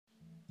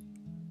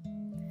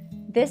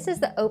This is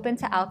the Open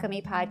to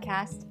Alchemy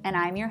podcast, and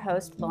I'm your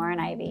host, Lauren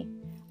Ivy.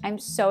 I'm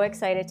so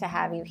excited to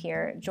have you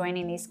here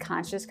joining these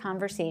conscious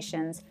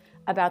conversations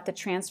about the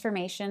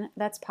transformation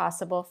that's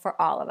possible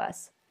for all of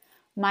us.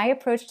 My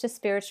approach to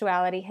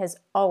spirituality has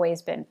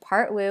always been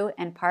part woo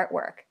and part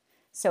work.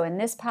 So in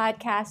this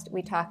podcast,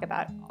 we talk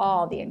about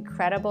all the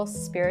incredible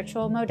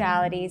spiritual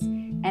modalities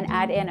and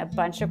add in a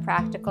bunch of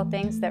practical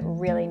things that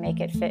really make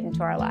it fit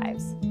into our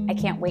lives. I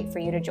can't wait for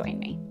you to join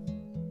me.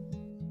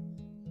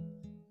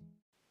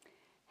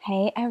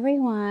 Hey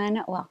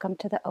everyone, welcome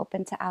to the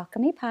Open to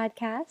Alchemy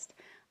podcast.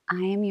 I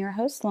am your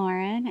host,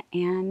 Lauren,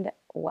 and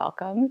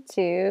welcome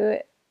to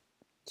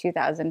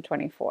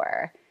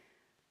 2024.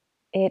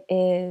 It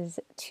is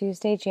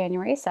Tuesday,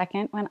 January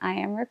 2nd when I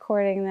am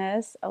recording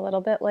this, a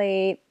little bit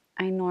late.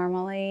 I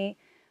normally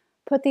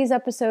put these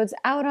episodes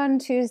out on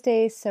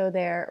Tuesdays, so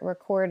they're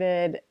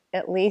recorded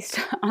at least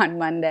on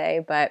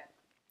Monday, but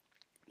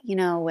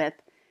with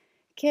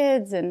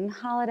kids and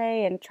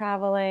holiday and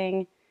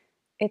traveling,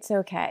 it's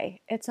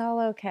okay. It's all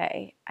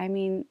okay. I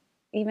mean,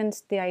 even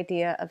the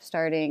idea of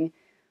starting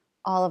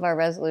all of our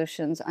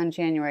resolutions on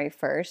January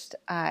 1st,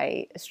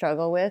 I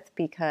struggle with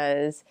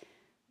because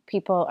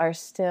people are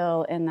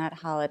still in that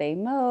holiday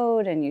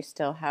mode and you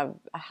still have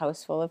a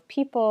house full of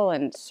people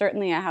and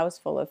certainly a house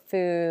full of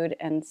food.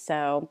 And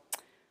so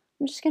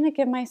I'm just going to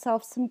give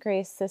myself some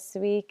grace this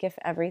week if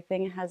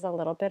everything has a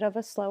little bit of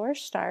a slower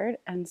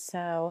start. And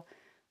so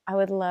I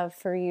would love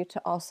for you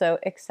to also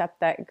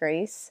accept that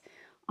grace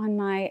on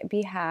my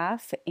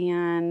behalf,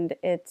 and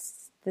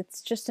it's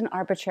just an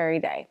arbitrary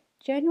day.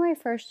 January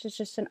 1st is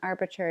just an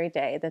arbitrary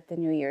day that the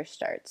new year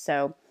starts.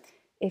 So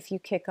if you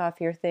kick off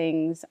your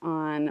things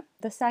on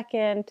the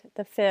 2nd,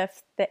 the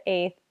 5th, the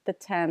 8th, the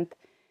 10th,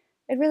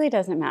 it really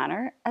doesn't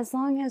matter as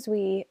long as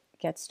we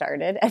get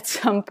started at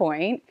some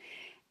point.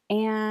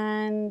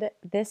 And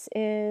this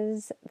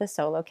is the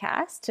solo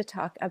cast to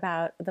talk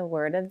about the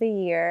word of the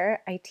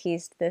year. I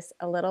teased this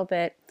a little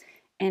bit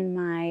in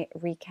my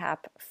recap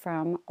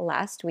from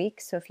last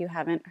week. So if you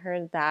haven't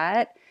heard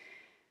that,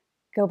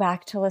 go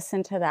back to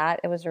listen to that.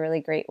 It was a really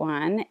great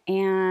one.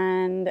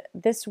 And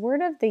this word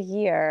of the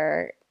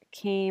year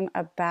came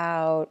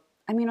about,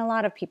 a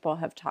lot of people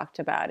have talked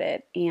about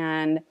it.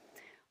 And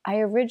I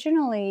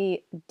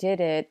originally did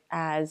it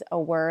as a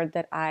word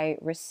that I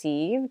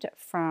received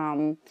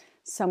from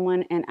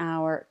someone in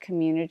our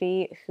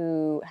community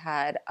who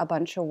had a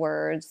bunch of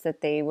words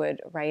that they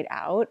would write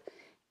out.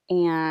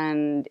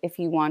 And if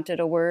you wanted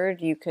a word,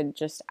 you could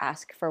just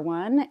ask for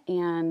one,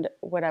 and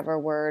whatever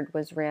word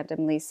was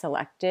randomly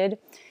selected,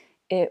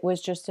 it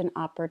was just an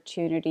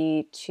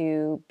opportunity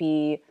to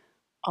be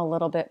a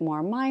little bit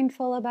more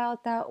mindful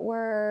about that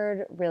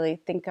word, really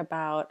think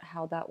about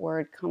how that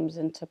word comes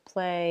into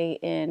play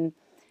in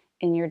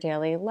your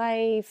daily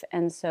life.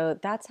 And so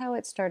that's how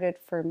it started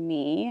for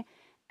me.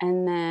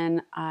 And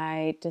then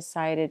I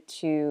decided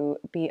to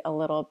be a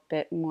little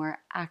bit more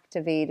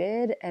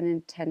activated and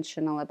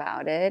intentional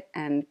about it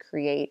and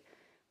create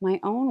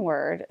my own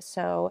word.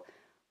 So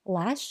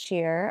last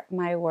year,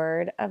 my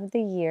word of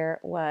the year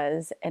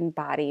was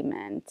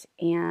embodiment.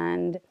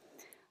 And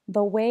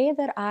the way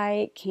that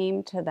I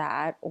came to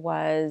that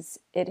was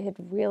it had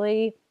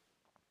really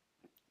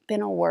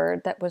been a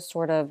word that was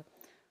sort of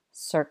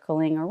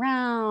circling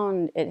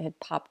around. It had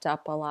popped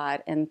up a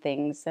lot in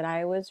things that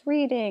I was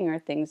reading or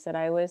things that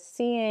I was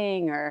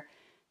seeing or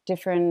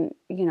different,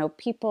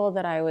 people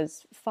that I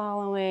was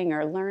following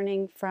or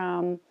learning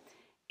from.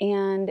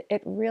 And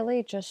it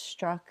really just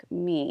struck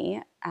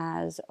me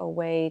as a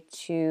way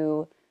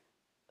to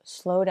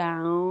slow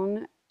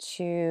down,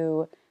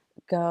 to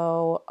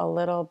go a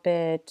little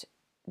bit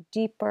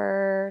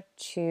deeper,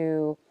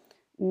 to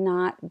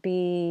not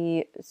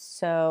be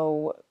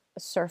so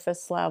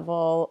surface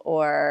level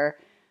or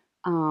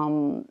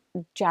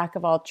jack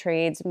of all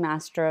trades,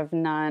 master of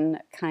none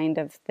kind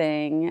of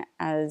thing.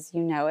 As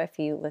you know, if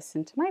you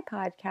listen to my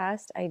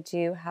podcast, I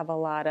do have a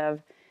lot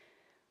of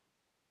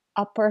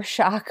upper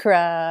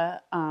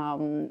chakra,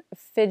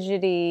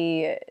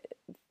 fidgety,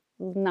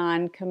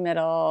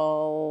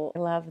 non-committal. I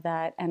love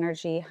that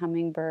energy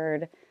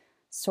hummingbird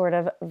sort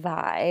of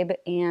vibe.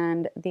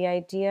 And the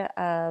idea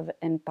of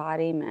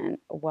embodiment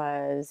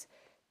was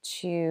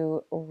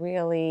to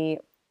really,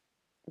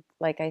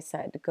 like I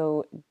said,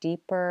 go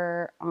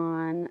deeper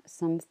on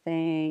some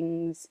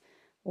things,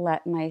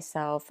 let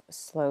myself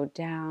slow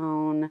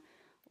down,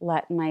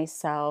 let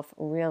myself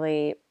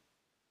really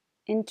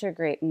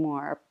integrate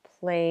more,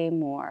 play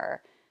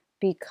more,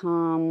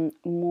 become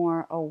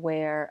more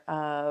aware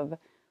of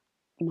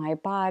my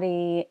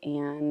body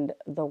and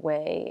the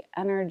way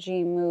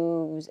energy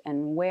moves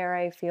and where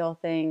I feel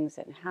things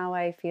and how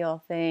I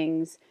feel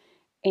things.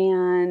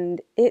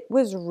 And it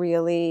was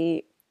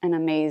really an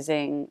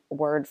amazing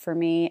word for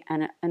me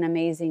and an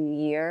amazing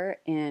year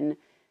in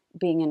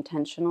being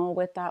intentional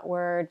with that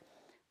word.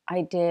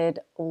 I did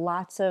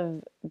lots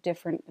of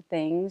different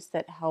things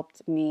that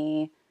helped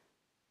me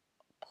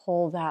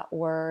pull that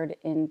word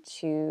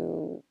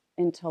into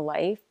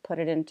life, put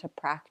it into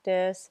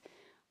practice.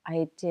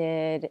 I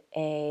did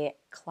a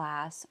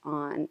class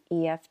on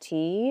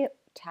EFT,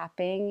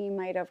 tapping you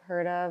might have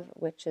heard of,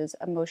 which is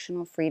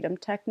emotional freedom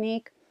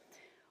technique,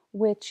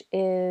 which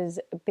is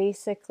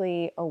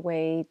basically a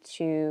way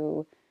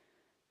to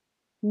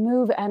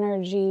move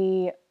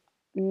energy,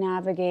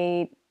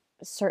 navigate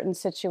certain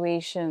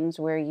situations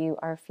where you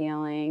are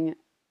feeling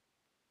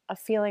a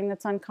feeling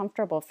that's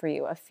uncomfortable for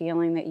you, a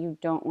feeling that you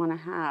don't want to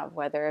have,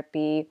 whether it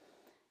be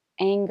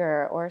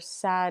anger or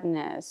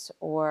sadness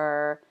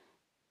or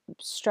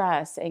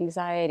stress,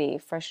 anxiety,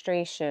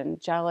 frustration,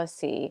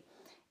 jealousy.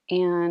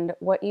 And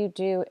what you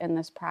do in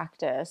this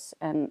practice,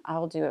 and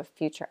I'll do a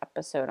future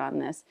episode on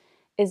this,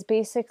 is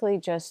basically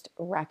just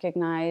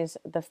recognize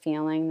the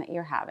feeling that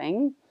you're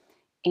having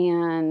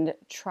and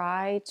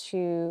try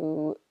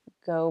to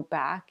go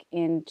back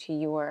into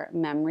your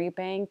memory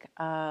bank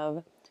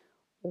of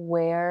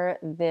where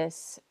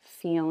this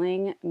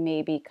feeling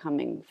may be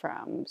coming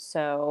from.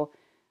 So,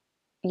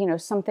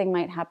 something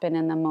might happen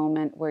in the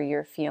moment where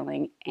you're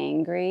feeling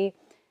angry.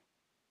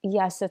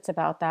 Yes, it's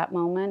about that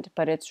moment,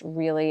 but it's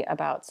really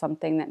about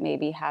something that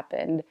maybe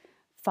happened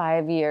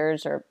 5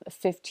 years or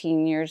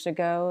 15 years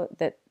ago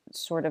that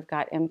sort of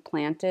got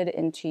implanted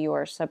into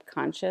your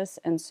subconscious.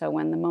 And so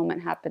when the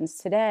moment happens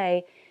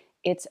today,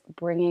 it's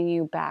bringing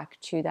you back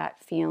to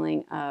that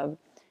feeling of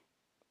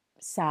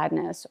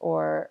sadness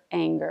or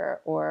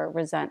anger or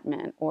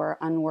resentment or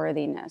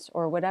unworthiness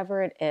or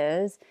whatever it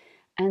is.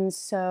 And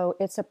so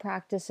it's a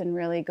practice in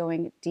really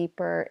going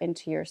deeper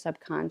into your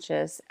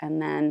subconscious and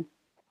then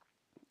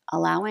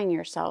allowing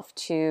yourself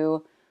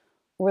to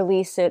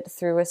release it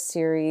through a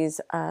series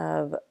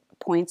of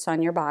points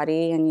on your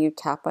body. And you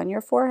tap on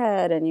your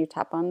forehead and you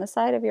tap on the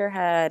side of your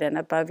head and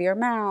above your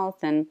mouth.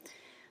 And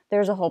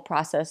there's a whole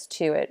process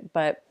to it.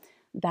 But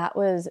that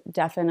was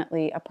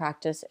definitely a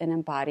practice in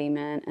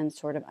embodiment and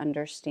sort of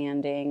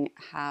understanding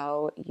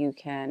how you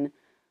can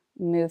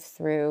move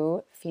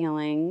through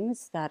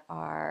feelings that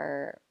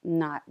are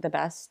not the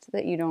best,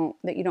 that you don't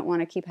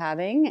want to keep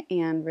having,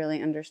 and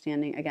really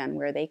understanding again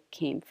where they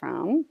came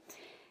from.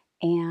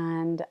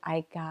 And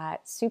I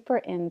got super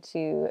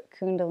into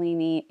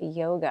Kundalini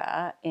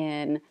yoga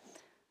in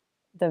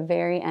the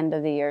very end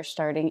of the year,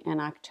 starting in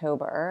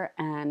October.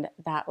 And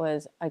that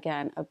was,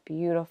 again, a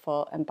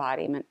beautiful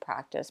embodiment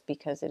practice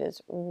because it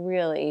is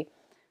really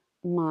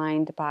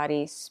mind,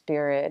 body,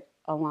 spirit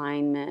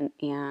alignment,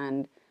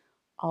 and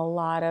a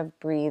lot of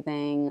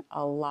breathing,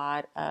 a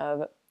lot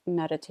of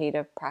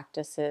meditative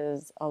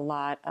practices, a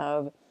lot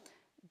of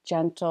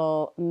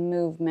gentle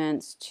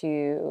movements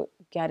to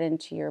get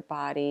into your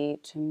body,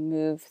 to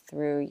move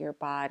through your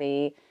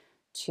body,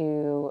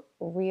 to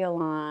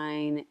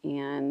realign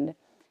and,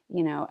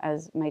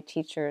 as my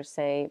teachers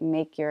say,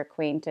 make your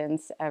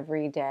acquaintance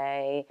every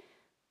day.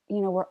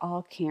 We're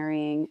all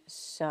carrying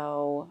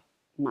so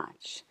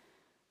much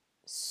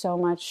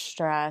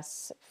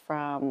stress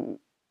from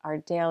our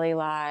daily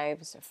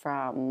lives,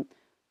 from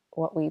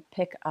what we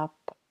pick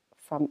up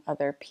from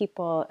other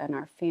people and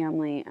our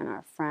family and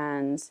our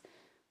friends.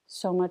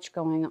 So much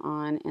going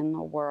on in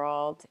the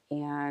world.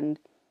 And,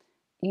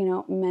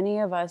 many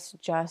of us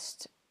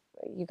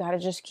you got to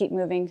just keep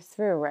moving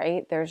through,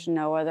 right? There's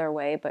no other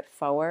way but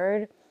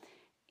forward.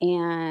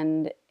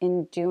 And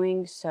in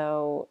doing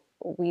so,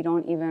 we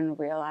don't even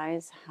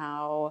realize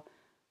how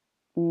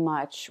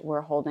much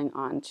we're holding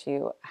on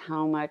to,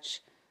 how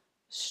much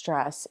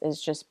stress is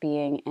just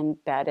being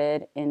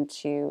embedded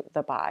into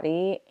the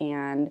body.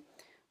 And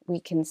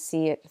we can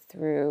see it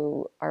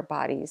through our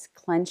bodies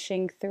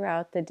clenching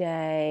throughout the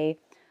day.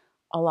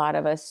 A lot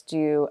of us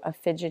do a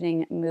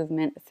fidgeting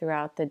movement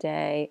throughout the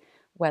day,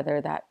 whether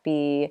that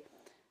be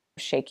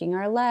shaking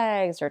our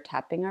legs or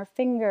tapping our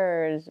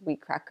fingers, we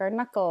crack our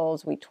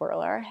knuckles, we twirl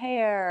our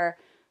hair,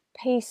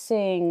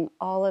 pacing,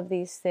 all of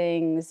these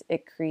things.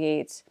 It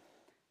creates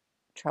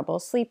trouble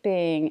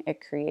sleeping,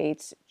 it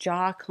creates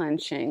jaw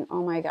clenching.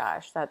 Oh my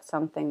gosh, that's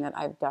something that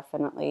I've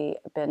definitely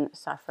been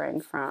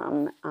suffering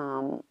from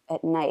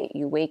at night.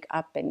 You wake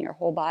up and your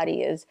whole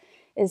body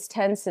is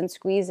tense and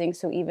squeezing.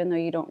 So even though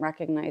you don't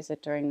recognize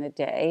it during the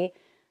day,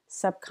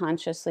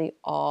 subconsciously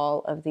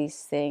all of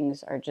these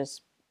things are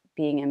just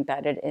being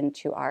embedded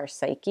into our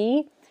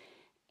psyche,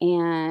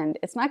 and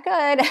it's not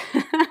good.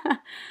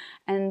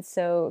 And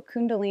so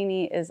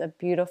Kundalini is a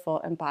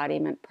beautiful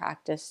embodiment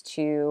practice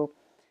to,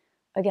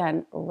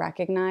 again,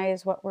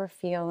 recognize what we're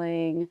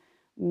feeling,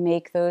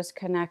 make those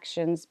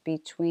connections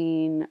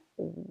between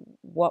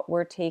what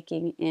we're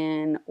taking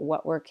in,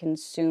 what we're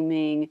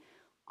consuming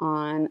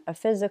on a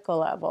physical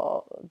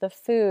level, the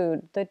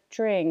food, the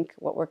drink,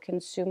 what we're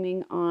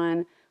consuming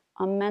on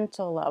a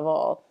mental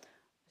level,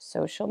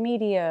 social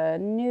media,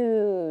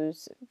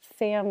 news,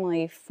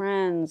 family,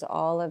 friends,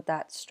 all of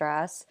that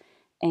stress,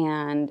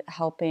 and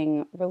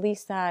helping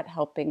release that,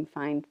 helping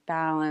find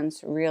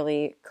balance,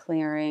 really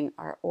clearing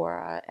our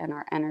aura and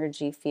our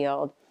energy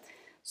field.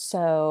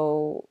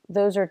 So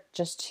those are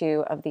just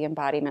two of the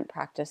embodiment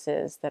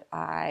practices that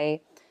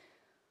I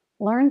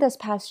learned this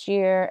past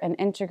year and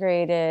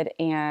integrated,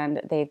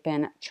 and they've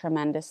been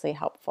tremendously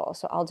helpful.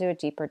 So I'll do a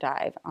deeper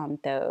dive on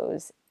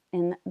those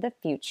in the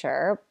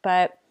future.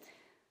 But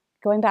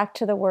Going back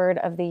to the word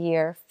of the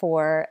year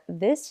for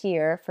this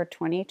year, for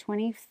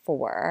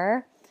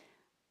 2024,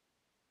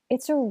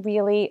 it's a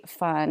really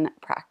fun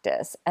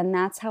practice, and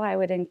that's how I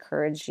would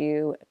encourage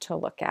you to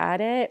look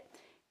at it.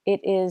 It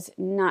is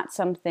not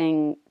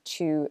something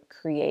to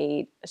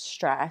create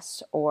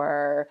stress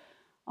or,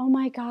 oh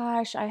my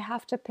gosh, I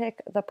have to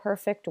pick the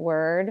perfect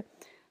word.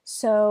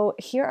 So,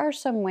 here are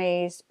some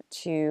ways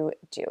to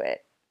do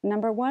it.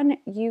 Number one,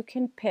 you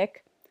can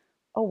pick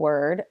a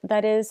word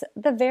that is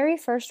the very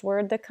first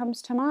word that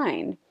comes to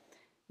mind.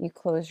 You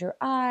close your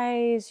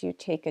eyes, you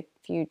take a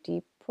few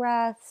deep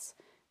breaths,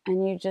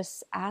 and you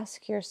just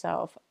ask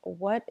yourself,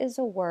 what is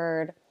a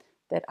word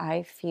that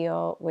I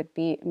feel would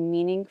be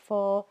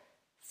meaningful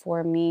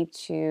for me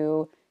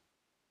to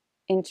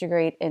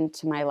integrate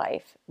into my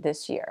life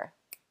this year?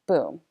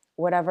 Boom,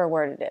 whatever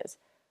word it is: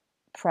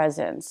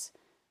 presence,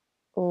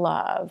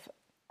 love,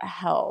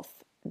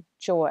 health,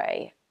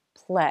 joy,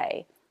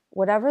 play.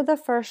 Whatever the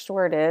first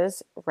word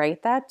is,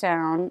 write that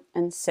down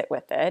and sit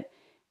with it.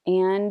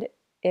 And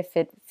if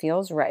it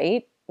feels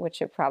right,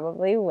 which it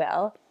probably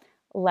will,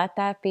 let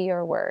that be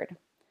your word.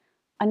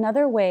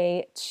 Another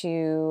way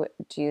to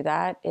do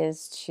that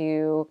is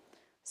to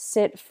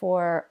sit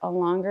for a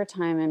longer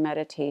time in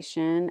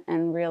meditation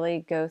and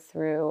really go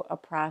through a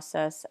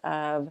process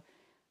of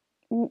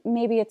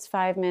maybe it's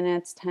 5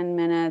 minutes, 10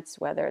 minutes,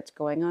 whether it's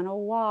going on a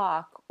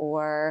walk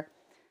or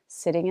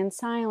sitting in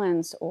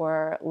silence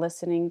or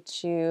listening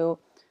to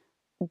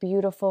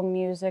beautiful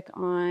music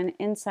on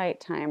Insight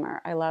Timer.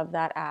 I love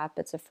that app.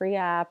 It's a free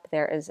app.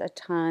 There is a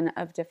ton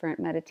of different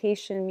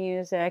meditation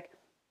music.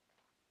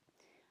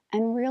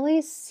 And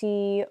really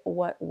see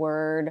what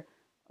word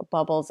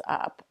bubbles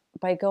up.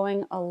 By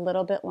going a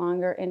little bit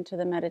longer into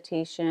the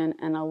meditation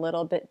and a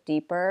little bit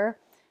deeper,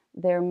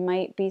 there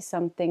might be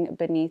something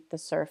beneath the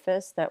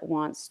surface that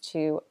wants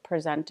to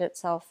present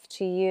itself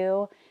to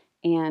you.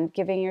 And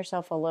giving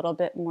yourself a little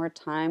bit more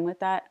time with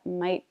that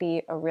might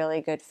be a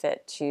really good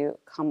fit to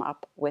come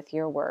up with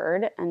your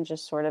word and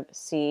just sort of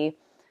see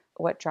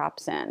what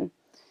drops in.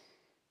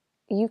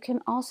 You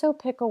can also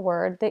pick a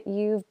word that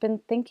you've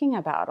been thinking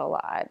about a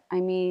lot. I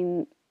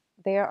mean,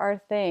 there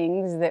are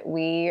things that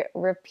we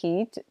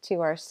repeat to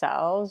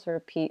ourselves,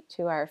 repeat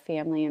to our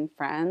family and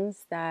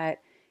friends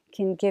that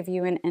can give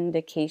you an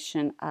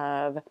indication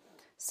of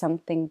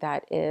something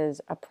that is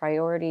a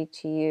priority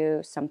to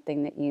you,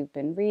 something that you've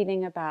been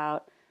reading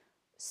about,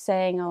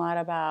 saying a lot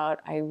about.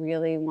 I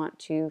really want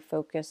to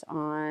focus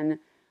on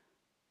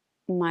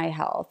my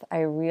health. I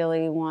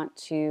really want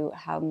to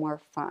have more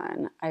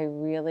fun. I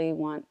really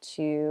want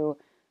to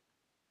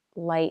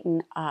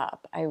lighten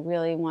up. I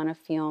really want to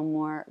feel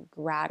more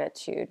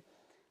gratitude.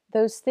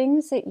 Those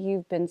things that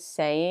you've been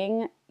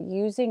saying,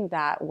 using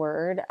that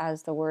word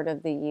as the word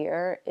of the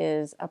year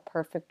is a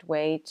perfect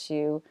way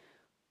to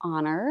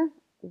honor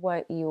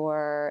what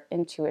your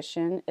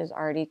intuition is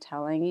already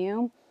telling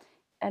you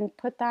and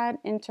put that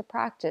into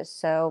practice.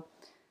 So,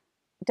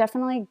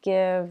 definitely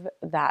give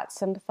that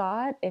some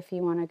thought if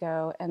you want to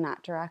go in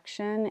that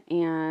direction,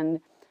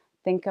 and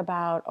think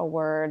about a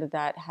word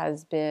that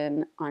has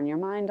been on your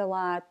mind a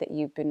lot, that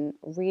you've been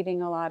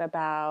reading a lot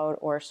about,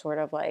 or sort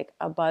of like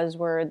a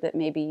buzzword that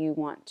maybe you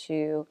want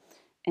to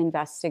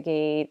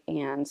investigate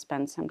and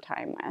spend some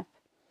time with.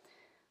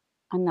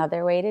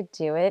 Another way to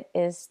do it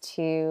is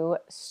to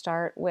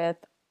start with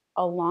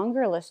a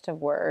longer list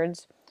of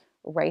words,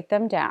 write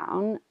them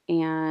down,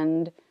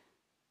 and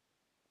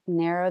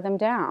narrow them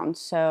down.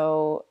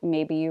 So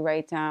maybe you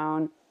write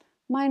down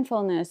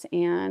mindfulness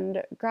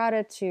and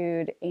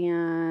gratitude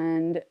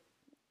and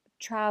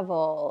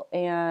travel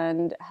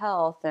and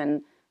health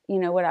and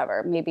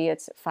whatever. Maybe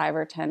it's 5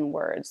 or 10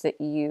 words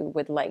that you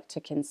would like to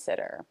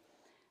consider.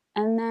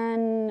 And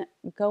then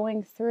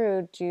going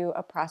through, do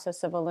a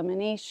process of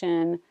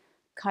elimination,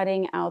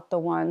 cutting out the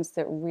ones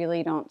that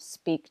really don't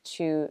speak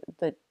to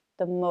the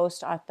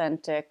most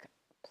authentic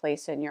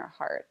place in your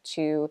heart,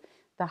 to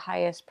the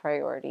highest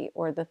priority,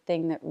 or the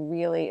thing that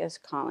really is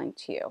calling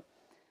to you.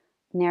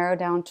 Narrow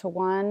down to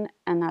one,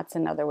 and that's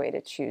another way to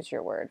choose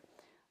your word.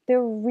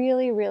 There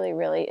really, really,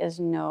 really is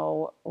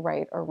no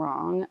right or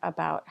wrong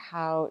about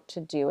how to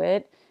do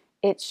it.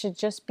 It should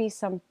just be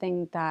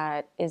something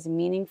that is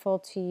meaningful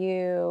to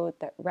you,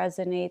 that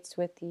resonates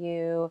with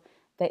you,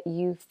 that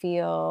you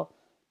feel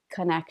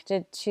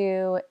connected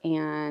to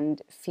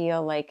and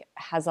feel like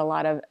has a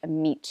lot of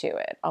meat to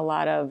it, a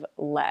lot of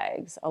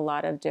legs, a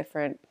lot of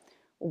different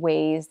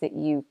ways that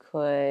you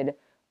could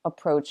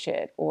approach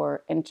it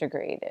or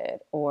integrate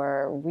it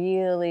or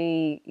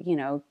really,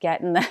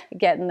 get in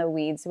the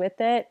weeds with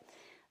it.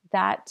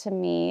 That to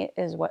me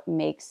is what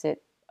makes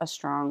it a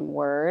strong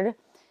word.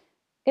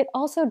 It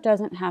also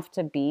doesn't have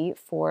to be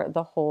for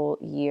the whole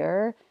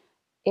year.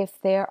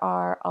 If there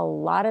are a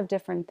lot of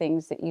different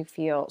things that you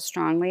feel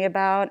strongly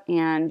about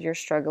and you're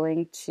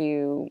struggling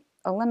to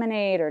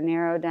eliminate or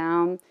narrow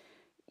down,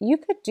 you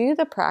could do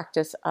the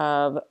practice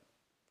of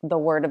the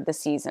word of the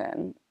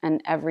season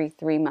and every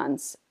 3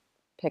 months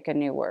pick a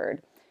new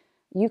word.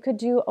 You could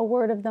do a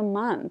word of the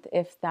month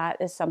if that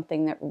is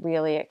something that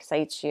really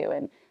excites you.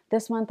 And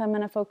this month I'm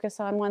going to focus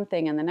on one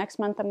thing, and the next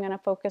month I'm going to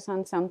focus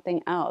on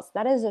something else.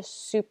 That is a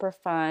super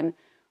fun,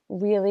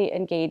 really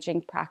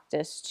engaging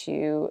practice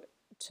to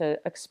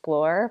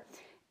explore.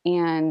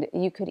 And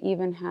you could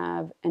even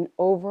have an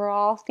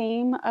overall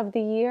theme of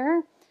the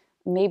year.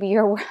 Maybe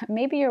your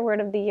word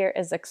of the year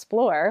is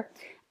explore,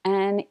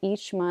 and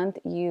each month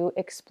you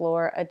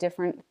explore a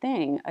different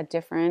thing, a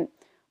different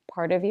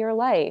part of your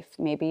life.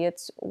 Maybe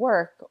it's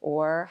work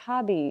or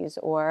hobbies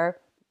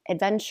or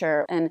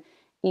adventure, and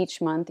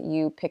each month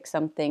you pick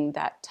something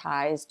that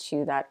ties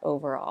to that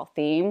overall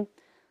theme.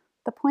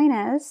 The point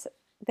is,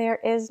 there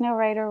is no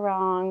right or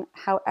wrong,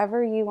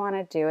 however you want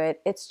to do it.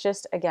 It's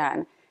just,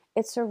 again,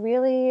 it's a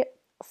really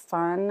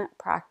fun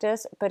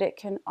practice, but it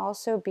can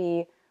also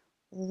be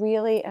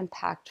really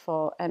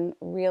impactful and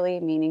really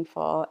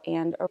meaningful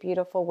and a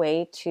beautiful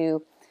way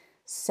to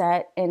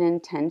set an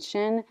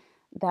intention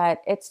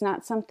that it's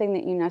not something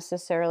that you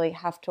necessarily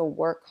have to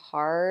work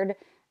hard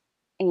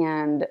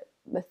and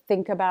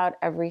think about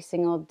every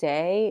single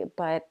day,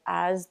 but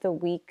as the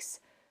weeks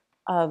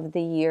of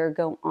the year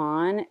go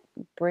on,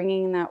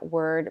 bringing that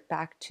word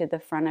back to the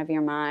front of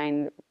your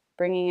mind,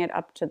 bringing it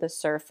up to the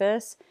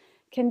surface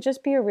can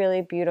just be a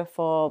really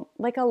beautiful,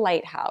 like a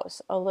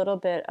lighthouse, a little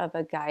bit of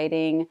a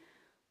guiding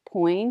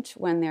point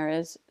when there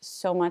is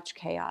so much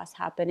chaos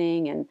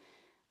happening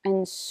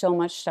and so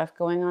much stuff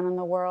going on in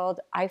the world.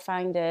 I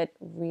find it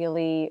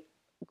really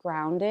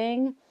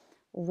grounding,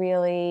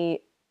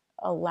 really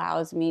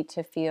allows me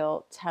to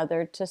feel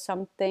tethered to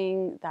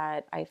something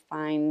that I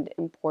find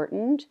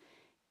important,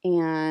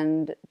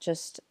 and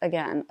just,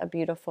 again, a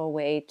beautiful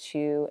way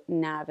to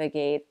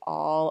navigate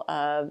all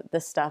of the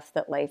stuff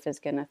that life is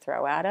going to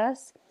throw at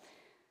us.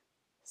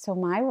 So,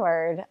 my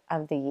word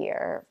of the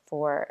year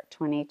for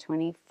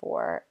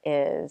 2024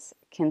 is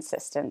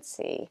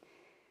consistency.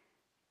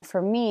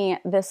 For me,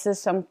 this is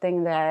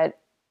something that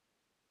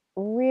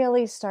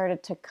really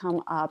started to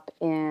come up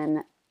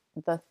in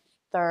the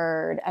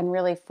third and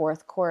really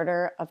fourth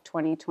quarter of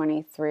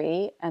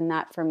 2023. And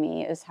that for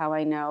me is how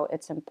I know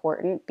it's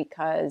important,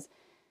 because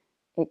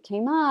it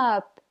came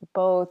up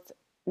both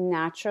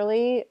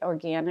naturally,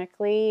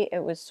 organically.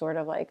 It was sort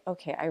of like,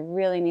 okay, I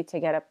really need to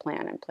get a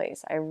plan in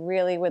place. I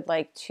really would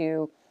like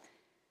to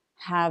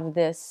have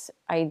this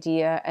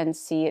idea and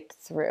see it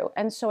through.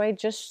 And so I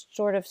just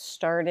sort of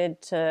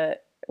started to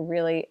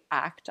really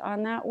act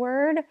on that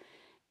word.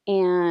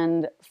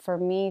 And for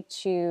me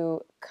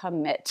to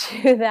commit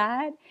to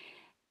that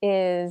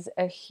is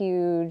a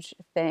huge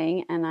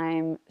thing, and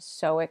I'm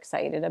so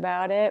excited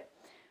about it.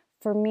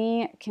 For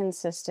me,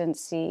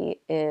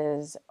 consistency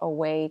is a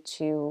way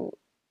to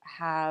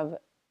have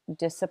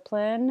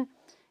discipline.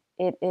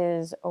 It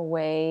is a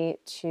way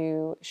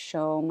to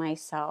show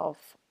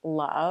myself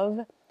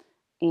love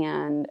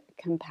and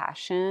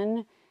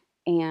compassion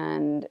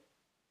and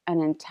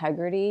an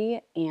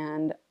integrity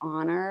and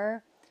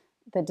honor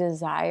the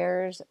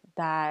desires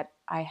that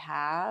I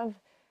have.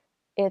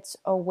 It's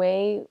a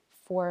way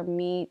for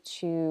me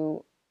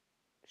to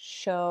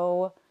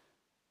show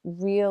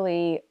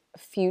really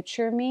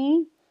future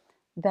me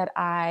that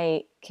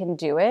I can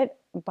do it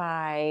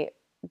by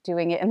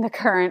doing it in the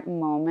current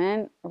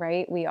moment,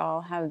 right? We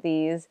all have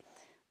these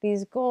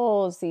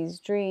goals, these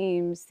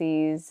dreams,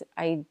 these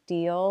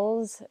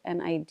ideals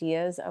and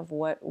ideas of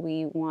what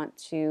we want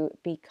to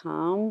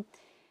become.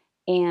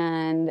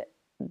 And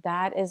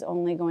that is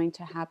only going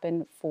to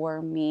happen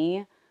for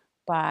me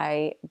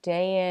by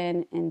day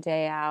in and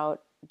day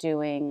out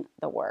doing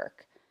the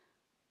work.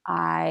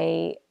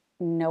 I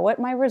know what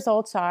my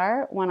results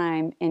are when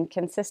I'm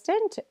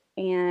inconsistent,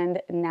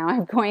 and now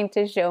I'm going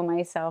to show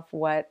myself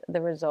what the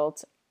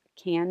results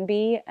can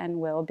be and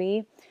will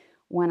be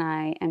when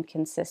I am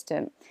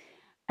consistent.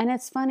 And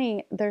it's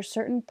funny, there's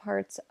certain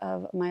parts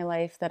of my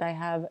life that I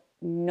have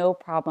no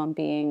problem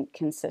being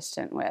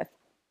consistent with.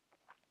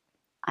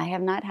 I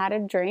have not had a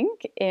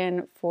drink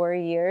in 4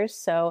 years,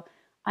 so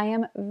I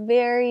am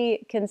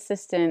very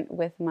consistent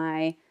with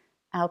my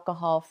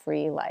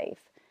alcohol-free life.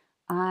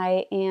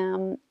 I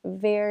am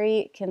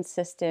very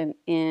consistent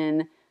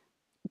in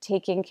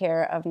taking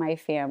care of my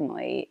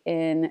family,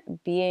 in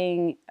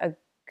being a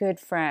good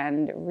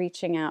friend,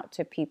 reaching out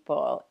to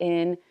people,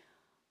 in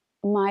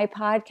my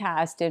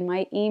podcast, in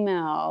my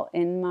email,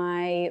 in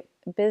my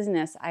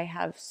business. I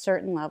have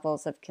certain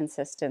levels of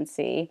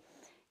consistency.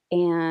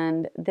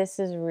 And this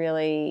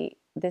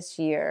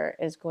year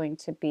is going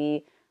to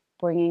be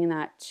bringing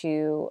that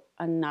to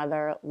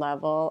another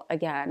level.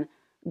 Again,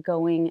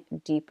 going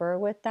deeper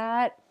with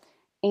that.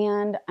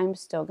 And I'm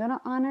still going to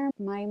honor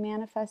my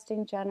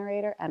manifesting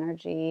generator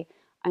energy.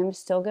 I'm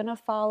still going to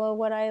follow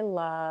what I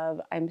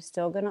love. I'm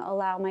still going to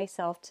allow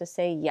myself to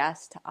say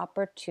yes to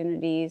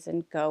opportunities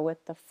and go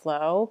with the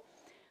flow.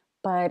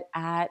 But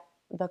at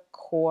the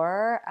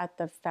core, at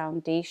the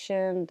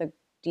foundation, the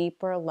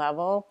deeper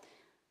level,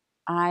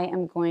 I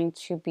am going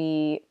to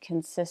be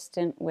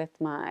consistent with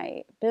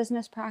my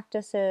business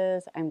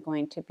practices. I'm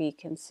going to be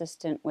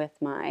consistent with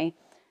my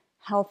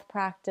health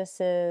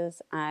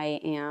practices.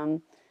 I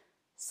am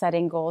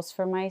setting goals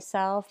for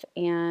myself,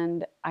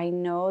 and I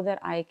know that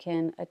I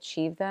can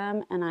achieve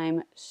them. And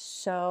I'm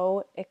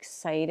so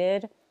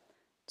excited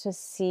to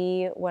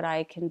see what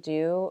I can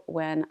do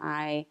when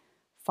I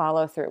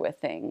follow through with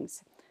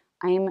things.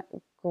 I'm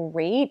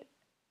great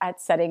at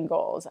setting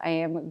goals. I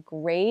am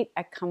great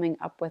at coming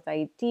up with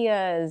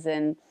ideas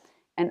and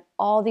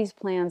all these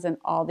plans and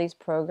all these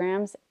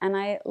programs, and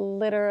I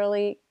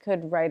literally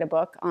could write a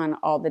book on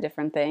all the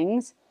different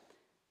things.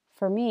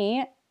 For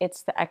me,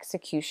 it's the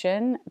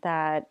execution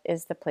that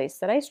is the place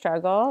that I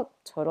struggle,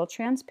 total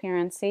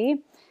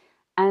transparency.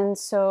 And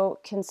so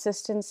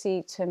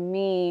consistency to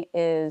me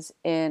is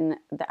in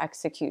the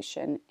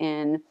execution,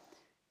 in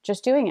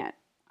just doing it.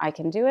 I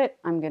can do it.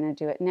 I'm going to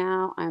do it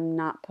now. I'm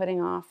not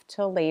putting off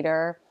till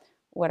later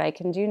what I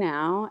can do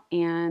now.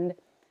 And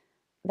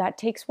that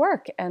takes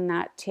work, and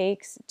that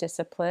takes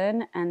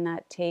discipline, and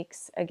that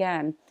takes,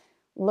 again,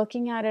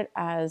 looking at it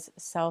as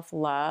self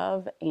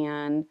love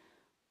and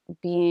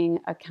being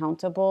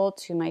accountable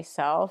to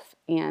myself.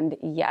 And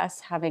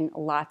yes, having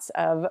lots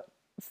of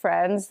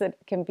friends that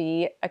can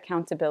be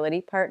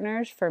accountability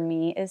partners for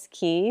me is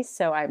key.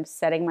 So I'm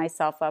setting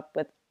myself up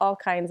with all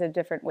kinds of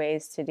different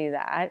ways to do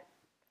that.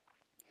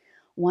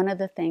 One of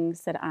the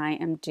things that I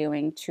am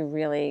doing to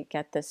really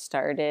get this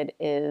started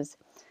is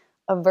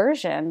a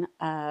version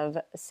of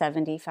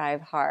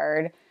 75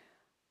 Hard,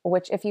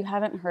 which, if you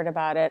haven't heard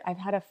about it, I've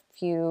had a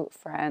few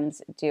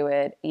friends do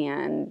it,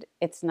 and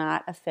it's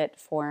not a fit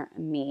for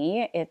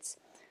me. It's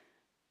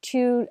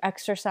 2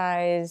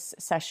 exercise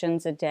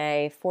sessions a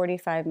day,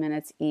 45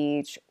 minutes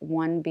each,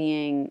 one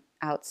being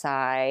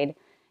outside.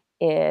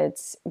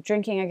 It's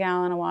drinking a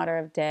gallon of water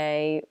a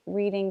day,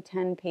 reading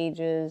 10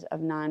 pages of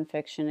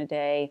nonfiction a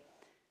day,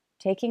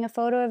 taking a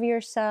photo of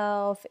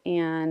yourself,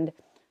 and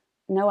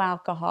no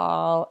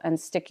alcohol, and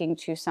sticking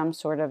to some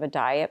sort of a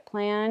diet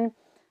plan.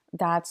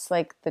 That's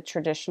like the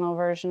traditional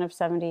version of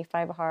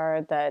 75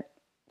 Hard that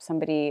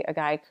a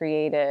guy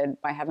created.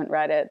 I haven't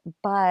read it,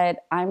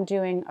 but I'm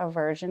doing a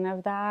version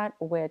of that,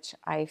 which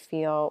I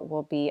feel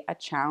will be a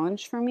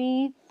challenge for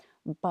me,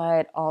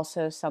 but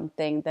also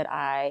something that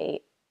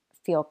I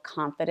feel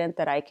confident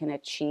that I can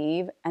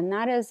achieve. And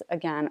that is,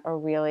 again, a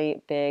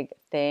really big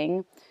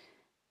thing.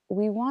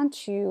 We want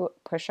to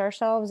push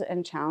ourselves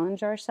and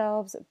challenge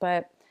ourselves,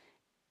 but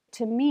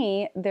to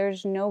me,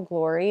 there's no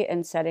glory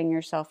in setting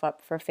yourself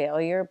up for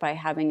failure by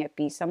having it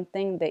be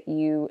something that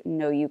you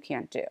know you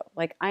can't do.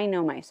 Like, I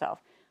know myself.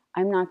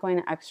 I'm not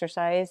going to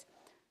exercise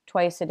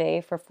twice a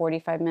day for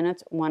 45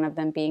 minutes, one of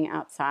them being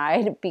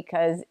outside,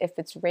 because if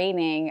it's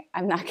raining,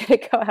 I'm not going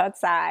to go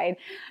outside.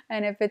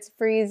 And if it's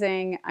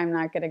freezing, I'm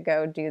not going to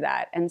go do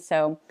that. And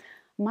so,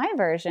 my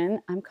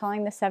version, I'm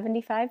calling the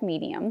 75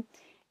 medium.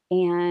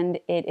 And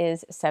it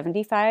is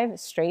 75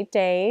 straight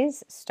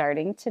days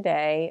starting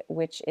today,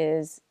 which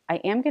is, I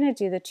am going to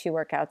do the 2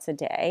 workouts a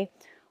day.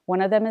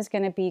 One of them is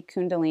going to be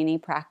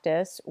Kundalini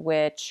practice,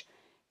 which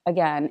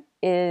again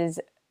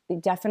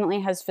definitely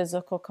has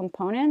physical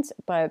components,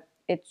 but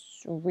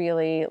it's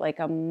really like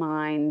a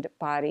mind,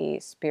 body,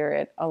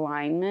 spirit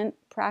alignment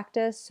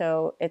practice.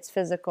 So it's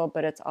physical,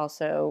 but it's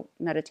also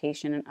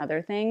meditation and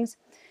other things.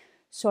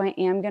 So I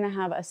am going to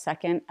have a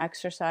second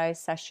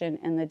exercise session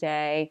in the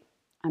day.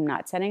 I'm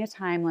not setting a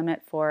time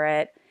limit for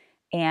it.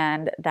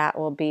 And that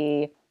will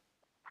be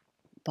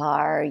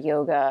bar,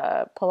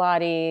 yoga,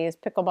 Pilates,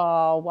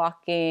 pickleball,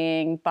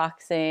 walking,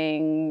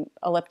 boxing,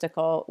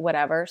 elliptical,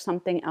 whatever,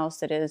 something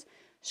else that is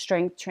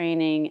strength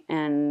training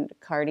and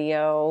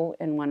cardio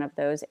in one of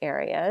those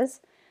areas.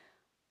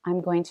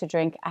 I'm going to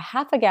drink a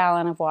half a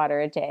gallon of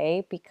water a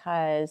day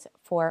because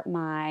for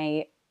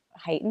my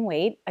height and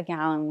weight, a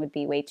gallon would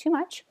be way too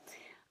much.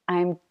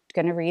 I'm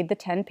going to read the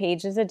 10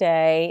 pages a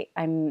day.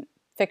 I'm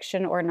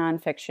fiction or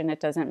nonfiction, it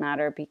doesn't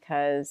matter,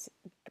 because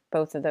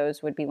both of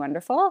those would be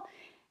wonderful.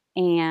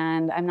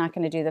 And I'm not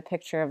going to do the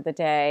picture of the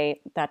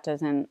day. That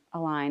doesn't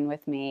align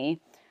with me.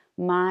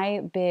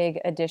 My big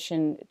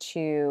addition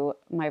to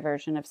my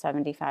version of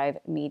 75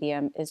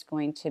 medium is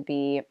going to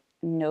be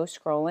no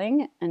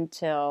scrolling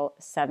until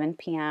 7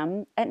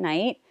 p.m. at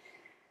night.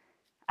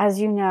 As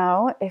you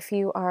know, if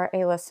you are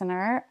a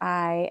listener,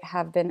 I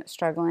have been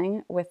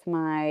struggling with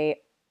my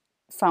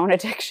phone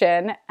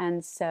addiction.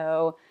 And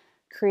so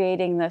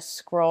creating the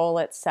scroll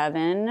at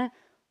 7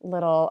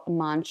 little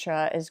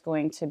mantra is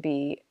going to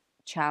be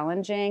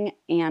challenging.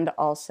 And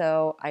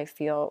also, I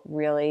feel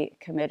really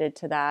committed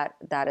to that.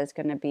 That is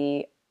going to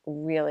be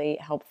really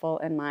helpful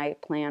in my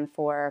plan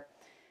for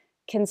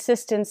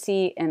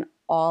consistency in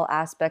all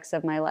aspects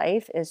of my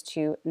life, is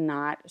to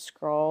not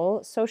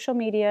scroll social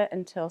media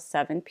until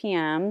 7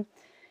 p.m.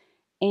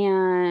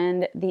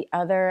 And the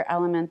other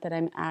element that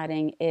I'm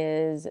adding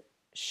is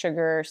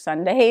sugar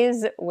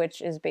Sundays,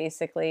 which is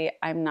basically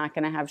I'm not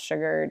going to have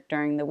sugar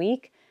during the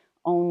week.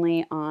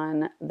 Only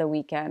on the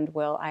weekend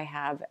will I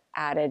have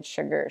added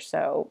sugar.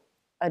 So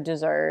a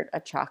dessert, a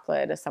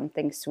chocolate,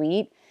 something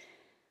sweet.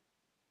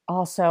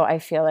 Also, I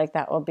feel like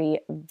that will be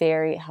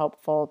very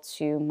helpful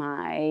to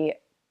my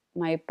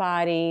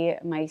body,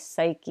 my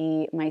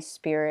psyche, my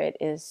spirit,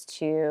 is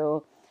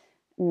to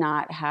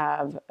not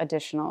have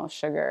additional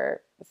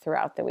sugar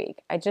throughout the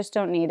week. I just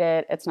don't need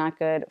it. It's not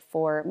good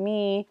for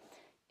me.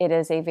 It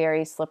is a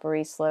very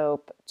slippery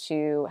slope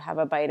to have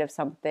a bite of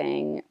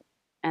something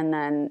and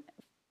then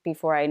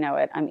before I know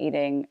it, I'm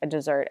eating a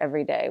dessert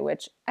every day,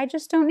 which I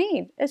just don't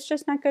need. It's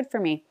just not good for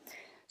me.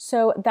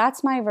 So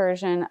that's my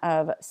version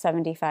of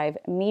 75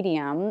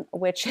 medium,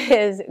 which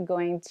is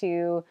going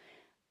to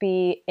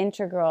be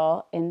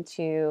integral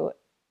into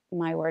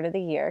my word of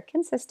the year,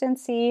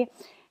 consistency.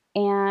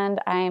 And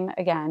I'm,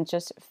 again,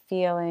 just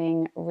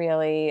feeling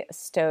really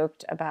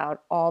stoked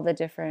about all the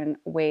different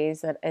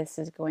ways that this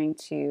is going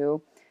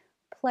to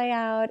play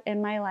out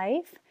in my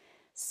life.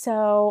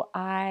 So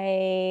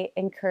I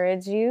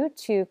encourage you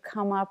to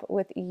come up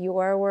with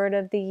your word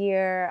of the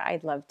year.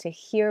 I'd love to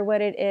hear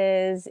what it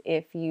is.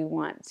 If you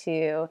want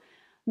to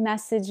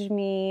message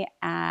me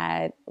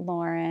at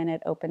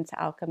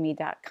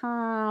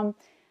lauren@opentaalchemy.com.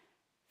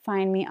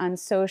 Find me on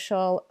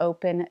social,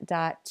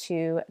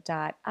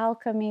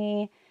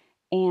 open.to.alchemy,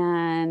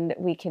 and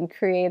we can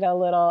create a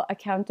little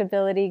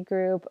accountability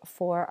group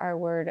for our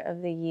word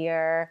of the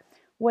year.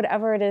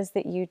 Whatever it is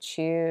that you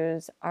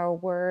choose, our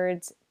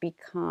words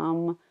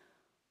become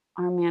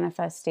our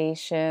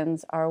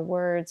manifestations. Our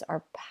words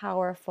are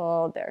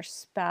powerful, they're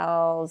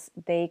spells,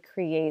 they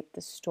create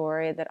the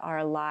story that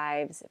our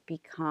lives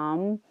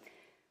become.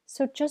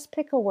 So just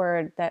pick a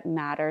word that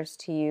matters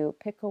to you.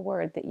 Pick a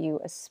word that you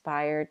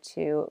aspire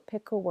to.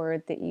 Pick a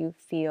word that you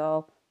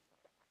feel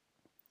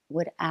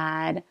would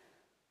add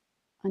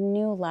a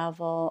new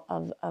level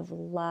of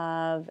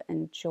love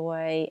and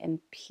joy and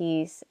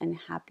peace and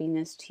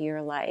happiness to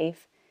your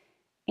life.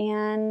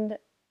 And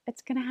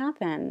it's going to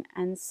happen.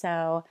 And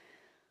so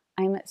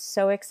I'm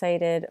so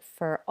excited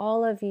for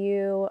all of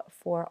you,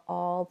 for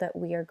all that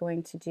we are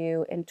going to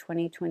do in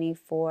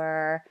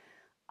 2024.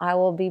 I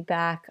will be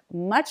back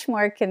much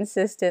more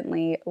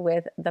consistently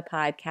with the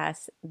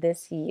podcast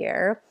this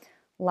year.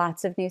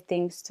 Lots of new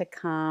things to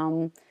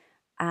come.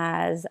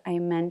 As I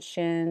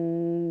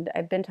mentioned,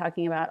 I've been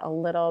talking about a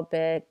little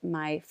bit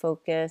my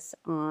focus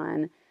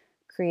on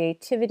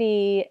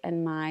creativity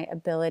and my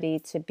ability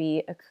to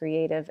be a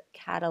creative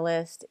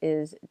catalyst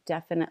is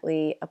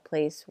definitely a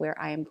place where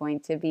I am going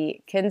to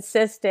be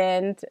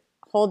consistent.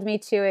 Hold me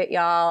to it,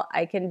 y'all.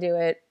 I can do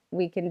it.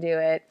 We can do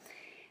it.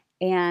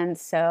 And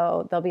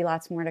so there'll be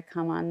lots more to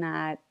come on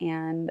that.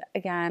 And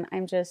again,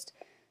 I'm just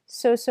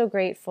so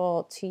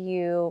grateful to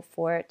you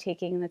for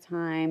taking the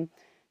time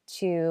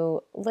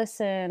to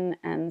listen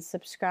and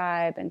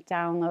subscribe and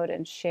download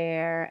and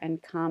share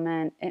and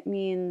comment. It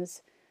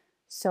means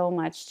so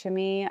much to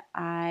me.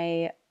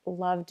 I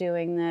love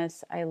doing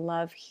this. I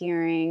love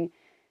hearing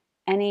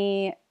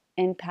any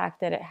impact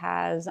that it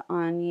has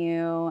on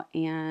you.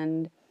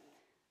 And,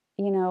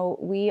 you know,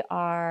 we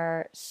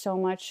are so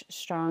much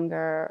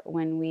stronger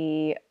when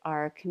we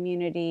are a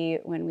community,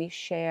 when we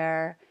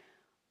share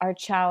our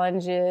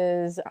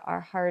challenges, our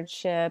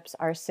hardships,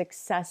 our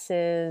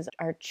successes,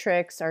 our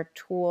tricks, our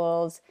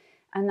tools.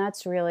 And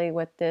that's really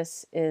what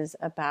this is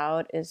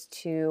about, is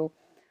to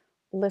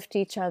lift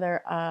each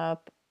other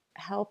up,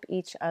 help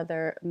each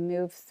other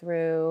move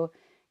through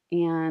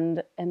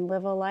and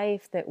live a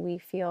life that we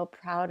feel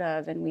proud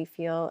of and we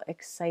feel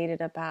excited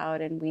about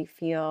and we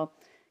feel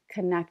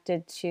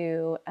connected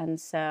to.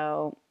 And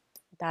so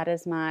that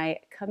is my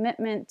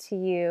commitment to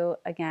you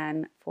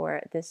again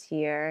for this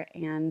year.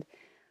 And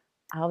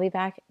I'll be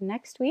back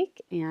next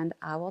week and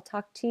I will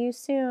talk to you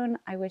soon.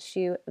 I wish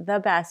you the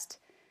best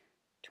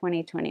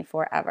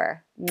 2024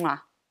 ever.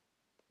 Mwah.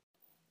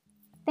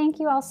 Thank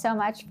you all so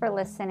much for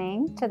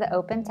listening to the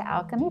Open to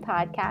Alchemy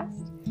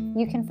podcast.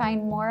 You can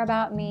find more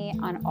about me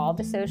on all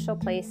the social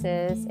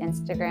places,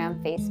 Instagram,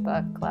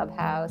 Facebook,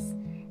 Clubhouse,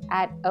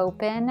 at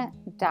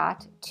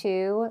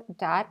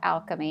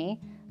open.to.alchemy.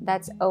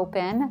 That's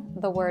open,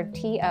 the word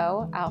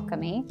T-O,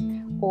 alchemy,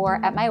 or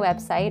at my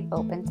website,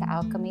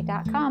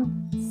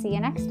 opentoalchemy.com. See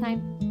you next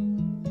time.